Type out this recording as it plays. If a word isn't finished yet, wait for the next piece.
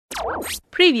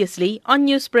Previously on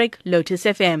Newsbreak, Lotus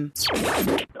FM.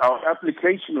 Our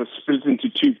application was split into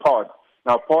two parts.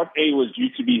 Now, Part A was due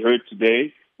to be heard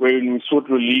today, wherein we sought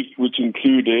relief, which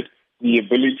included the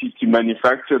ability to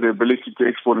manufacture, the ability to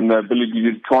export, and the ability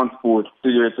to transport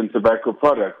cigarettes and tobacco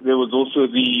products. There was also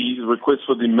the request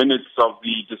for the minutes of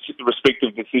the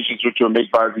respective decisions which were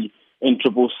made by the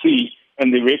NCCC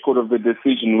and the record of the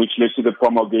decision which led to the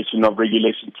promulgation of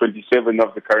Regulation 27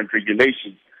 of the current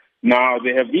regulations. Now,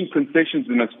 there have been concessions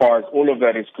in as far as all of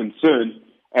that is concerned,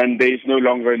 and there is no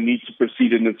longer a need to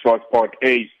proceed in as far as Part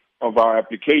A of our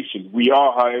application. We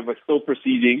are, however, still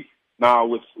proceeding now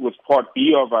with Part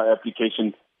B of our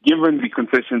application, given the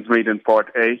concessions made in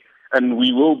Part A, and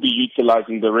we will be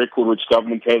utilizing the record which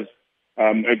government has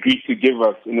agreed to give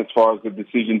us in as far as the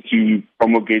decision to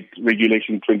promulgate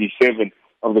Regulation 27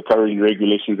 of the current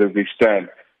regulations as they stand.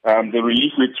 The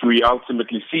relief which we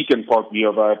ultimately seek in Part B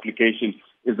of our application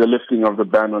is the lifting of the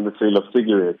ban on the sale of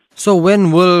cigarettes. So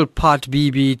when will Part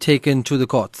B be taken to the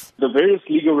courts? The various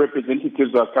legal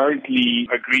representatives are currently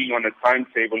agreeing on a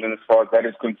timetable, and as far as that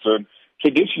is concerned,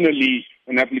 traditionally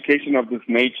an application of this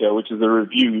nature, which is a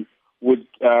review, would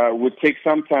take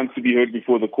some time to be heard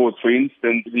before the courts. For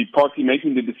instance, the party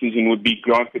making the decision would be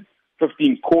granted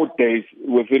 15 court days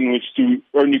within which to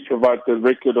only provide the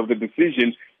record of the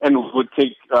decision, and it would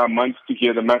take months to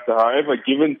hear the matter. However,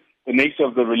 given the nature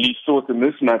of the relief sought in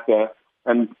this matter,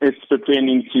 and it's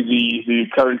pertaining to the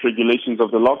current regulations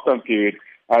of the lockdown period,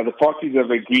 the parties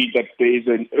have agreed that there is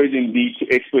an urgent need to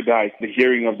expedite the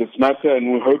hearing of this matter,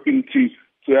 and we're hoping to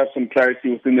have some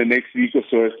clarity within the next week or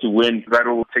so as to when that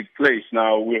will take place.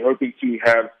 Now, we're hoping to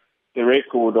have the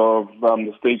record of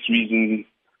the state's reasons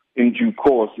in due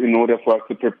course in order for us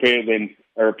to prepare then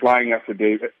a replying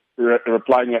affidavit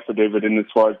in as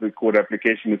far as the court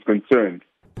application is concerned.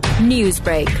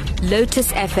 Newsbreak,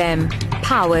 Lotus FM,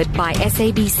 powered by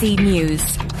SABC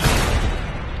News.